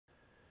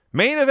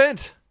Main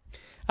event.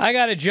 I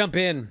got to jump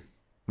in.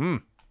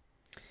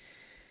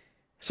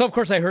 So, of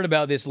course, I heard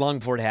about this long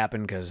before it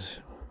happened because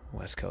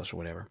West Coast or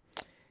whatever.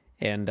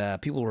 And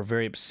people were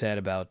very upset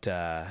about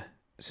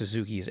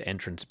Suzuki's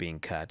entrance being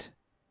cut.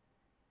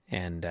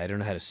 And I don't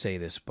know how to say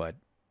this, but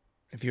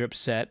if you're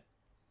upset,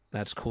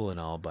 that's cool and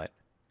all, but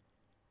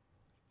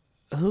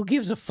who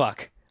gives a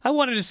fuck? I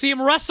wanted to see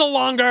him wrestle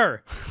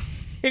longer.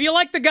 If you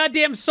like the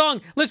goddamn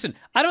song, listen,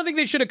 I don't think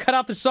they should have cut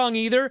off the song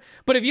either,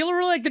 but if you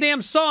really like the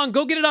damn song,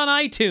 go get it on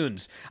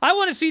iTunes. I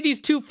want to see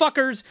these two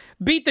fuckers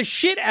beat the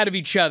shit out of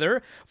each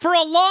other for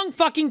a long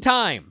fucking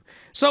time.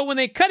 So when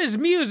they cut his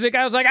music,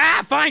 I was like,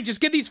 fine, just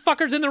get these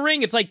fuckers in the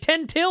ring. It's like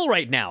 10 till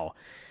right now.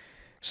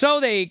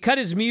 So they cut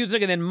his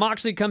music, and then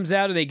Moxley comes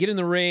out, and they get in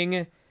the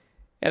ring,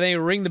 and they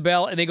ring the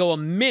bell, and they go a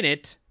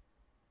minute,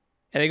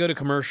 and they go to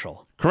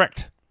commercial.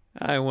 Correct.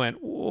 I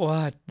went,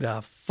 what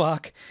the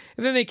fuck?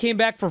 And then they came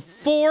back for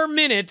 4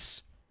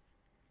 minutes,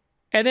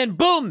 and then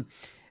boom,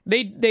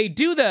 they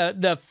do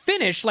the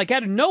finish like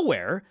out of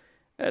nowhere.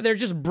 They're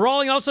just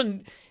brawling. All of a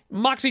sudden,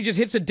 Moxley just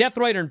hits a Death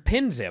Rider and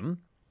pins him.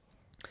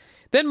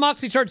 Then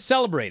Moxley starts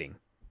celebrating.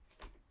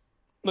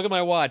 Look at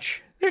my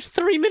watch. There's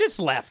 3 minutes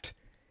left.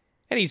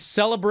 And he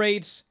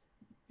celebrates,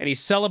 and he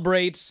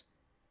celebrates,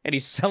 and he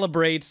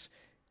celebrates,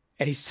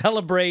 and he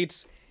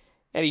celebrates,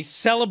 and he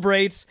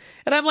celebrates.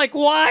 And I'm like,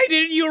 why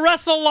didn't you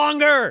wrestle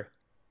longer?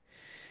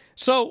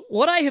 So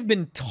what I have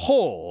been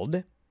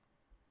told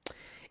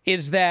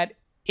is that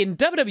in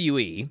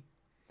WWE,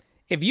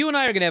 if you and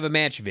I are going to have a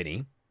match,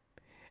 Vinny,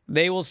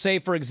 they will say,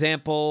 for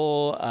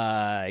example,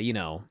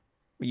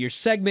 your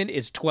segment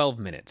is 12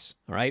 minutes,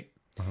 all right?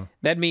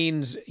 That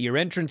means your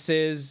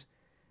entrances,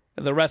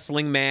 the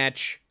wrestling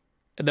match,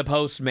 the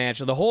post-match,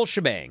 the whole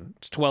shebang.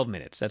 It's 12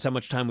 minutes. That's how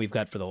much time we've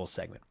got for the whole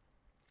segment.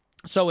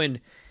 So in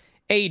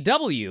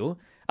AEW,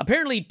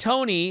 apparently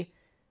Tony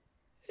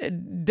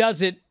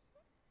does it,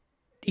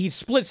 he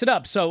splits it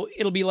up. So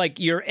it'll be like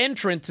your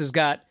entrance has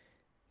got,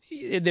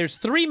 there's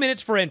 3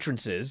 minutes for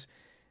entrances,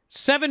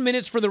 7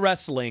 minutes for the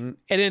wrestling,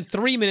 and then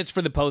 3 minutes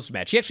for the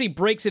post-match. He actually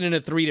breaks it into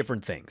 3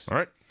 different things. All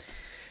right.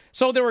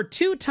 So there were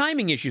 2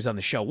 timing issues on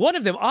the show. One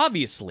of them,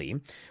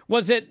 obviously,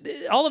 was that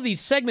all of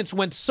these segments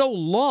went so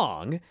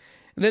long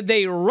that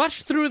they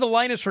rushed through the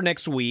lineups for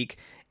next week,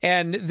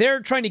 and they're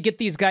trying to get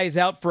these guys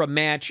out for a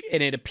match,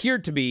 and it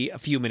appeared to be a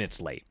few minutes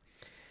late.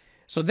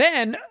 So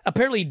then,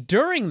 apparently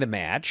during the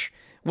match,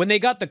 when they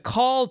got the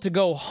call to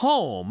go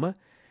home,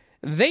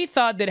 they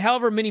thought that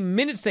however many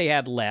minutes they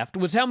had left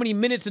was how many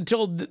minutes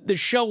until the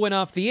show went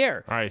off the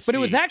air. I see. But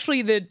it was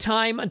actually the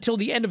time until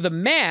the end of the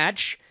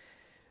match.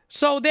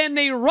 So then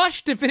they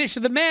rushed to finish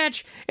the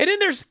match, and then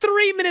there's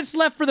 3 minutes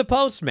left for the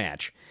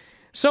post-match.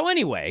 So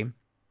anyway,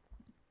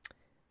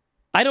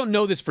 I don't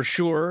know this for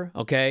sure,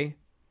 okay?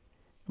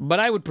 But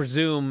I would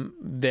presume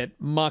that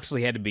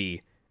Moxley had to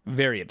be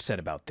very upset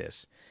about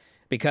this.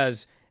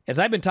 Because, as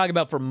I've been talking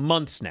about for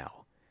months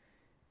now,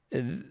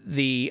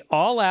 the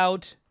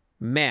all-out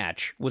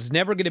match was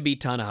never going to be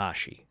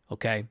Tanahashi,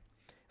 okay? It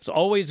was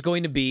always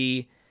going to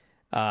be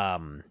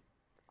Kojima.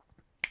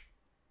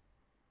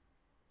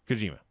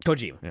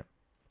 Yeah.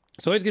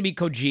 It's always going to be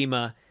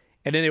Kojima,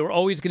 and then they were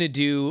always going to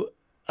do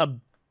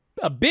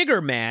a bigger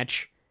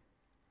match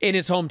in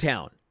his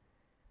hometown.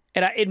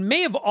 And it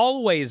may have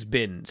always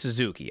been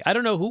Suzuki. I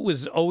don't know who it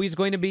was always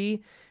going to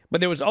be, but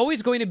there was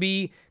always going to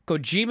be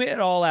Kojima at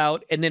All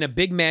Out and then a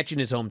big match in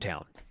his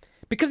hometown.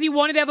 Because he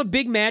wanted to have a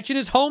big match in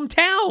his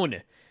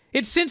hometown.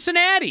 It's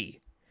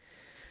Cincinnati.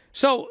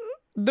 So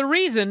the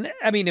reason,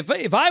 I mean,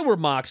 if I were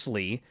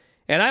Moxley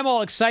and I'm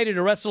all excited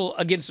to wrestle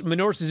against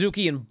Minoru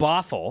Suzuki in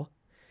Bothell,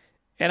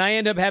 and I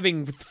end up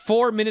having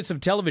 4 minutes of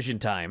television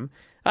time,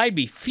 I'd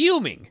be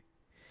fuming.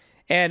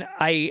 And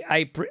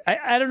I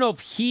don't know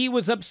if he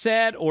was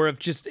upset or if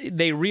just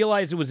they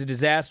realized it was a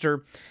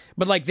disaster,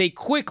 but like they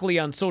quickly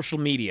on social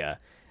media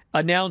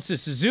announced that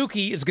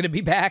Suzuki is going to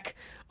be back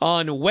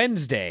on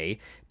Wednesday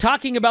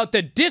talking about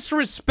the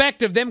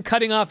disrespect of them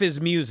cutting off his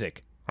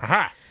music.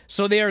 Aha.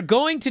 So they are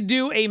going to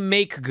do a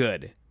make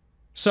good.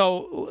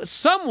 So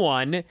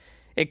someone,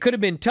 it could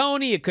have been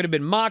Tony, it could have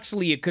been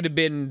Moxley, it could have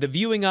been the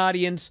viewing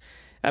audience.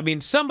 I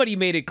mean, somebody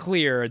made it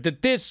clear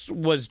that this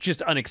was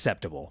just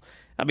unacceptable.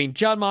 I mean,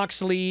 Jon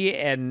Moxley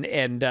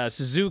and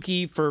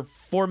Suzuki for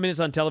 4 minutes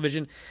on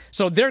television.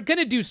 So they're going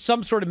to do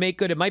some sort of make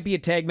good. It might be a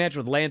tag match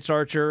with Lance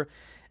Archer.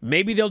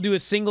 Maybe they'll do a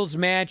singles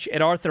match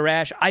at Arthur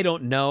Ashe. I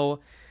don't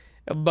know.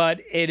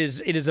 But it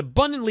is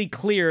abundantly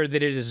clear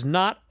that it is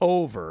not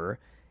over.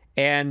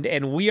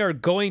 And we are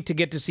going to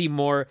get to see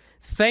more.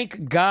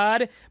 Thank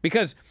God.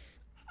 Because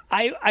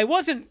I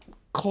wasn't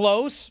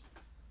close.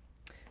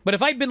 But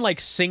if I'd been like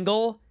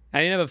single, I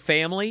didn't have a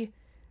family,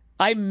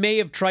 I may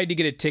have tried to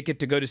get a ticket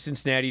to go to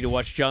Cincinnati to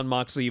watch Jon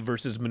Moxley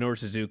versus Minoru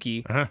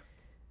Suzuki.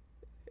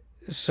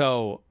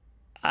 So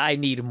I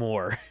need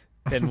more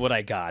than what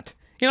I got.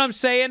 You know what I'm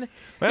saying?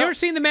 Well, you ever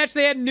seen the match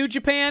they had in New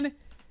Japan? It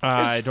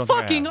I don't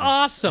fucking think I have.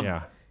 awesome.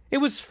 Yeah. It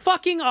was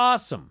fucking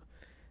awesome.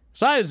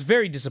 So I was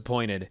very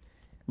disappointed.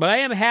 But I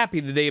am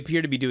happy that they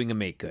appear to be doing a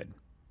make good.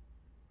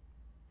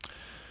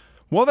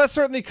 Well, that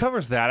certainly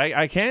covers that.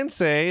 I can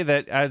say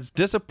that as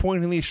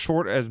disappointingly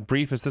short as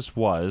brief as this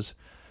was,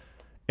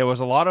 it was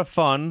a lot of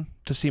fun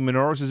to see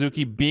Minoru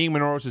Suzuki being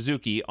Minoru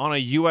Suzuki on a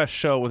U.S.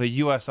 show with a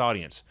U.S.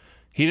 audience.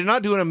 He did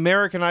not do an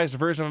Americanized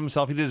version of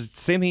himself. He did the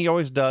same thing he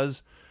always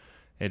does.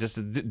 It just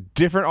a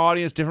different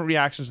audience, different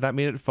reactions. That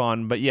made it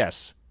fun. But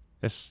yes,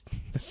 this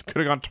could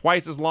have gone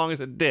twice as long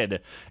as it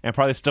did, and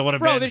probably still would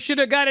have been. Bro, this should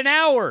have got an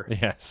hour.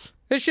 Yes.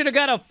 This should have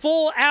got a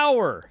full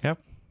hour. Yep.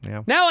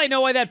 Yeah. Now I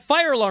know why that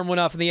fire alarm went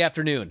off in the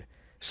afternoon.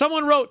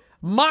 Someone wrote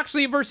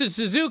Moxley versus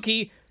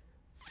Suzuki,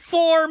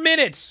 4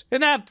 minutes,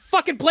 and that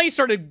fucking place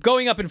started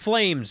going up in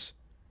flames.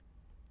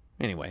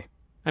 Anyway,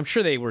 I'm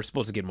sure they were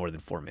supposed to get more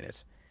than 4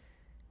 minutes.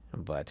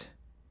 But,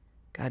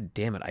 god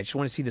damn it, I just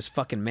want to see this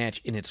fucking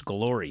match in its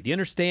glory. Do you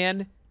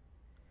understand?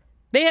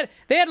 They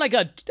had like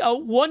a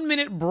 1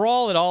 minute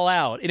brawl at All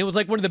Out, and it was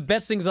like one of the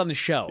best things on the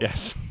show.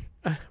 Yes.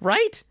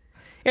 Right?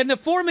 And the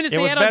 4 minutes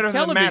they had on television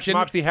than the match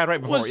Moxley had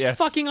right before. was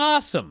fucking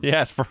awesome.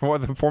 Yes, for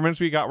the 4 minutes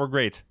we got were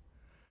great.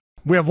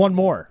 We have one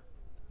more.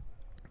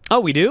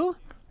 Oh, we do?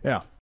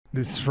 Yeah.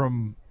 This is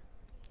from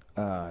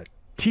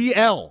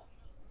TL.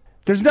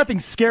 There's nothing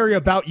scary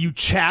about you,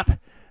 chap,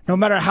 no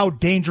matter how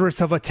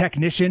dangerous of a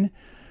technician.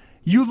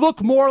 You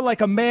look more like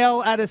a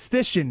male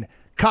aesthetician,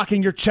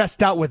 cocking your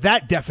chest out with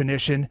that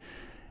definition.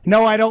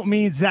 No, I don't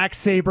mean Zack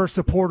Sabre,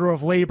 supporter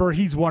of labor.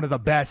 He's one of the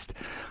best.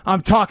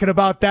 I'm talking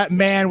about that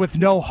man with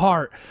no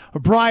heart,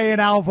 Bryan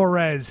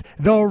Alvarez,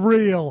 the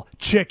real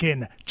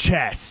chicken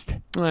chest.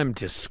 I'm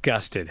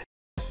disgusted.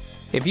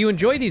 If you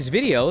enjoy these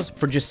videos,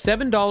 for just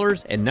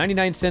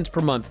 $7.99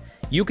 per month,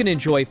 you can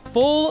enjoy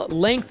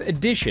full-length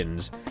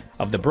editions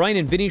of The Bryan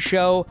and Vinny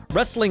Show,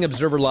 Wrestling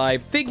Observer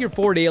Live, Figure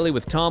 4 Daily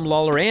with Tom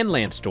Lawler and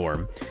Lance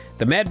Storm,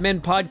 the Mad Men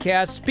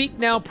Podcast, Speak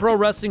Now Pro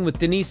Wrestling with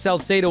Denise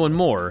Salcedo, and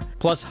more,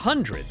 plus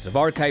hundreds of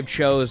archived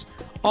shows,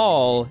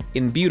 all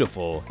in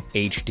beautiful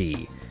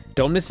HD.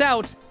 Don't miss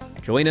out.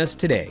 Join us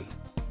today.